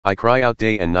I cry out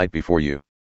day and night before you.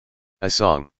 A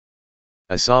song.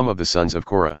 A psalm of the sons of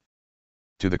Korah.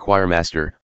 To the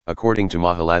choirmaster, according to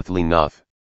Mahalath Leannoth.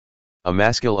 A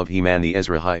Maskil of Heman the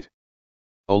Ezrahite.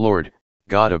 O Lord,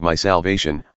 God of my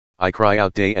salvation, I cry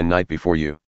out day and night before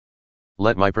you.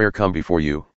 Let my prayer come before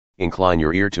you, incline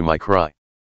your ear to my cry.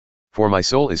 For my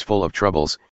soul is full of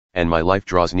troubles, and my life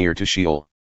draws near to Sheol.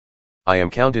 I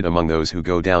am counted among those who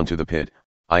go down to the pit,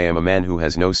 I am a man who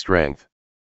has no strength.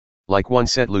 Like one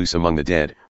set loose among the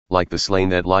dead, like the slain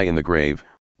that lie in the grave,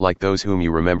 like those whom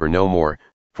you remember no more,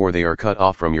 for they are cut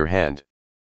off from your hand.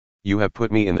 You have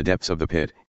put me in the depths of the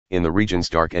pit, in the regions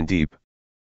dark and deep.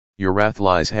 Your wrath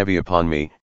lies heavy upon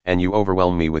me, and you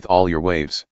overwhelm me with all your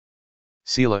waves.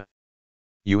 Selah.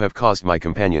 You have caused my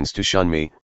companions to shun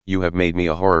me, you have made me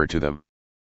a horror to them.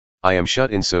 I am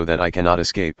shut in so that I cannot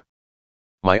escape.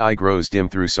 My eye grows dim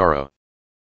through sorrow.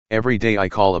 Every day I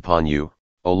call upon you,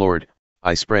 O Lord,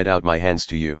 I spread out my hands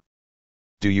to you.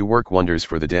 Do you work wonders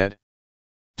for the dead?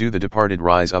 Do the departed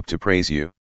rise up to praise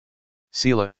you?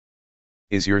 Selah.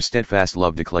 Is your steadfast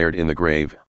love declared in the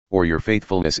grave, or your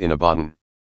faithfulness in Abaddon?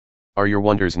 Are your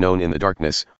wonders known in the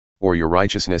darkness, or your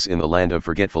righteousness in the land of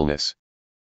forgetfulness?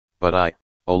 But I,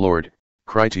 O Lord,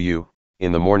 cry to you,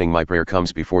 in the morning my prayer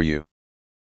comes before you.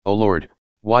 O Lord,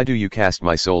 why do you cast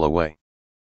my soul away?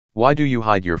 Why do you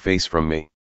hide your face from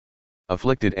me?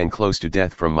 Afflicted and close to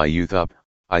death from my youth up,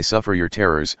 I suffer your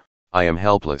terrors, I am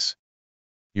helpless.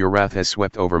 Your wrath has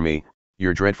swept over me,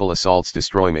 your dreadful assaults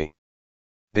destroy me.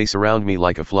 They surround me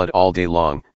like a flood all day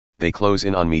long, they close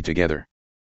in on me together.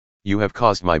 You have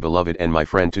caused my beloved and my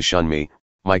friend to shun me,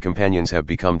 my companions have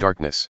become darkness.